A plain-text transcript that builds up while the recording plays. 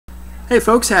Hey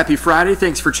folks, happy Friday.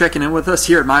 Thanks for checking in with us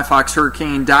here at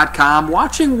MyFoxHurricane.com.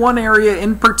 Watching one area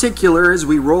in particular as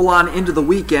we roll on into the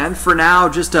weekend. For now,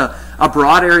 just a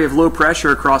broad area of low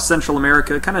pressure across Central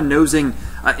America, kind of nosing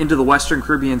into the Western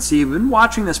Caribbean Sea. We've been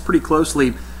watching this pretty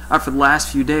closely for the last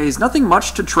few days. Nothing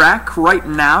much to track right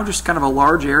now, just kind of a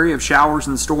large area of showers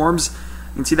and storms.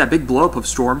 You can see that big blowup of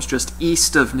storms just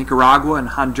east of Nicaragua and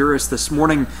Honduras this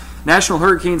morning. National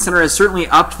Hurricane Center has certainly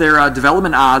upped their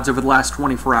development odds over the last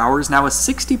 24 hours. Now a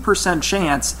 60%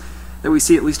 chance that we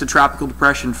see at least a tropical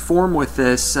depression form with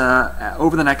this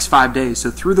over the next 5 days, so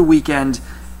through the weekend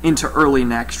into early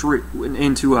next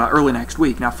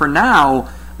week. Now for now,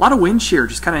 a lot of wind shear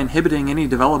just kind of inhibiting any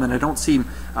development. I don't see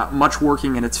much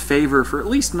working in its favor for at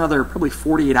least another probably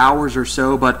 48 hours or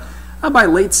so, but by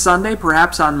late Sunday,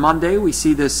 perhaps on Monday, we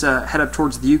see this head up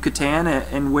towards the Yucatan,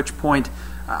 in which point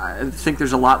I think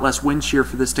there's a lot less wind shear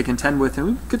for this to contend with, and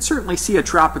we could certainly see a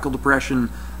tropical depression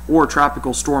or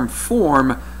tropical storm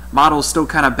form. Models still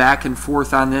kind of back and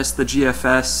forth on this, the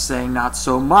GFS saying not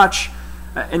so much,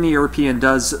 and the European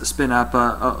does spin up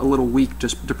a little weak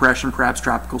depression, perhaps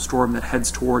tropical storm that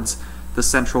heads towards the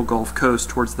central Gulf Coast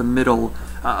towards the middle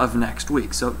of next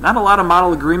week. So not a lot of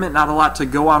model agreement, not a lot to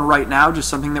go on right now, just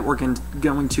something that we're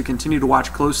going to continue to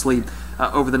watch closely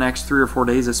over the next 3 or 4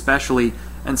 days especially,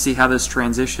 and see how this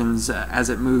transitions as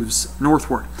it moves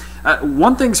northward.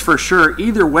 One thing's for sure,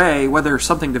 either way, whether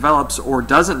something develops or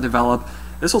doesn't develop,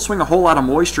 this will swing a whole lot of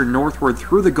moisture northward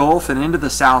through the Gulf and into the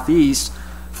southeast.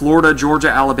 Florida, Georgia,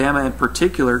 Alabama in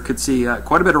particular could see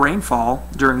quite a bit of rainfall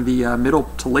during the middle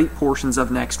to late portions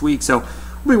of next week. So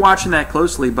we'll be watching that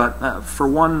closely, but for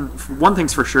one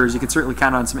thing's for sure is you can certainly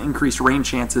count on some increased rain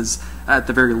chances at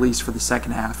the very least for the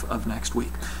second half of next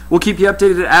week. We'll keep you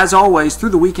updated as always through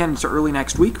the weekend to early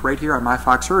next week right here on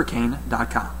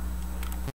MyFoxHurricane.com.